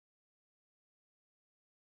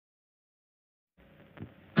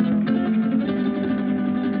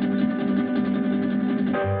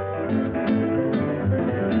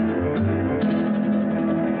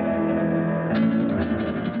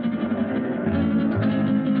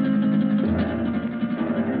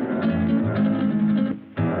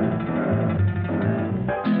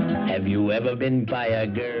ever been by a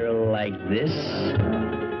girl like this?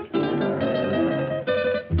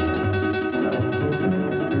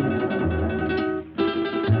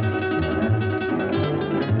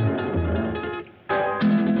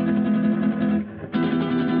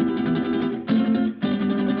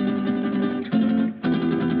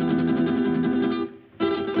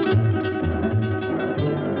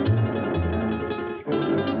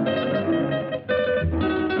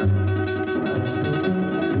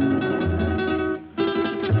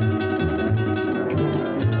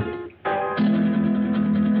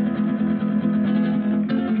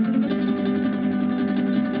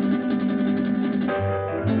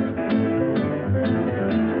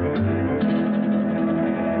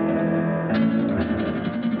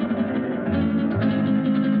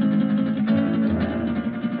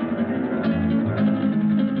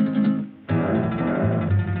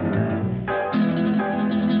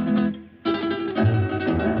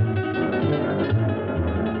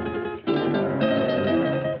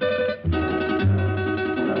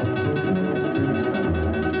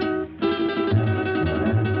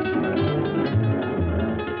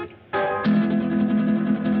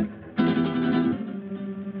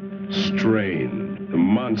 Strained, the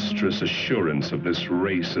monstrous assurance of this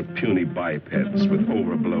race of puny bipeds with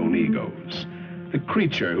overblown egos. The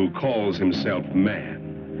creature who calls himself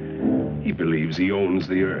man. He believes he owns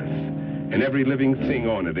the earth, and every living thing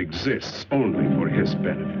on it exists only for his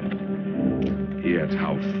benefit. Yet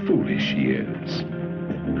how foolish he is.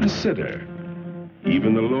 Consider,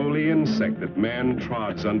 even the lowly insect that man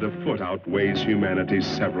trods underfoot outweighs humanity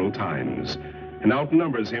several times, and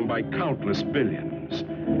outnumbers him by countless billions.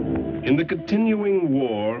 In the continuing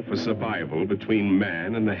war for survival between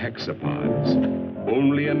man and the hexapods,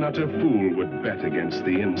 only an utter fool would bet against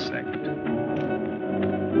the insect.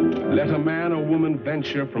 Let a man or woman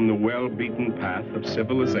venture from the well-beaten path of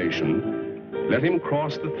civilization, let him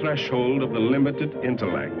cross the threshold of the limited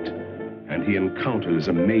intellect, and he encounters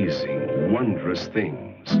amazing, wondrous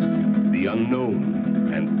things, the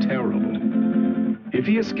unknown and terrible. If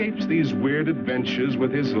he escapes these weird adventures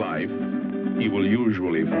with his life, he will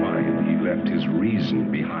usually find he left his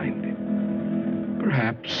reason behind him.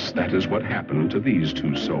 Perhaps that is what happened to these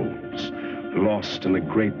two souls, lost in the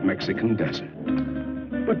great Mexican desert.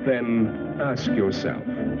 But then, ask yourself,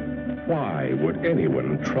 why would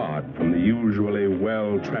anyone trod from the usually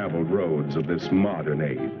well-traveled roads of this modern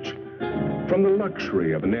age, from the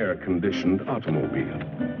luxury of an air-conditioned automobile?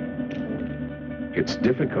 It's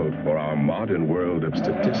difficult for our modern world of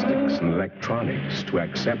statistics and electronics to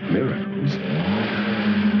accept miracles.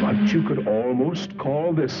 But you could almost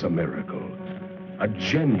call this a miracle, a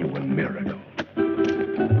genuine miracle.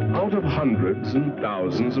 Out of hundreds and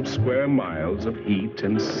thousands of square miles of heat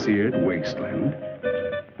and seared wasteland,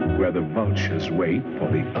 where the vultures wait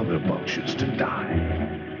for the other vultures to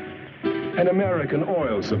die, an American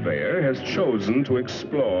oil surveyor has chosen to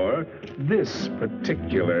explore this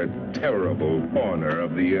particular terrible corner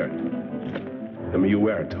of the earth, the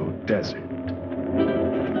Muerto Desert,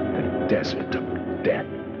 the desert of death.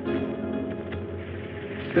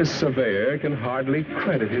 This surveyor can hardly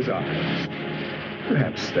credit his eyes.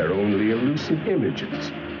 Perhaps they're only elusive images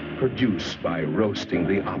produced by roasting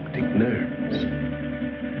the optic nerves.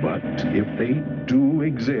 But if they do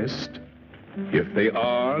exist, if they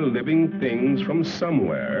are living things from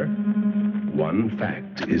somewhere, one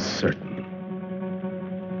fact is certain.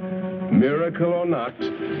 Miracle or not,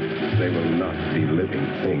 they will not be living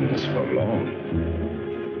things for long.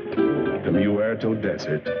 The Muerto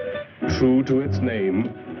Desert, true to its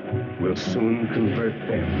name, will soon convert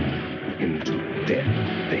them into dead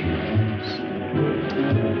things.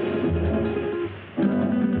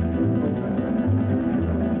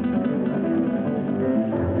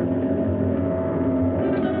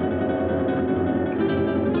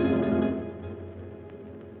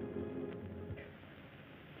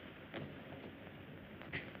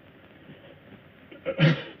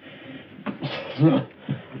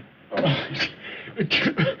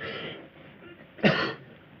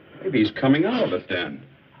 Maybe he's coming out of it then.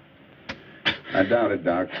 I doubt it,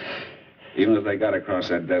 Doc. Even if they got across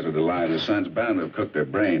that desert alive, the sun's bound to have cooked their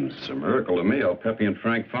brains. It's a miracle to me how Peppy and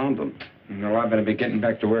Frank found them. No, I better be getting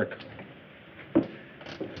back to work.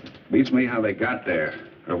 Beats me how they got there,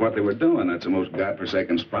 or what they were doing. That's the most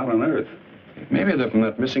godforsaken spot on Earth. Maybe they're from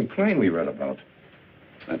that missing plane we read about.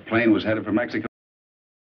 That plane was headed for Mexico.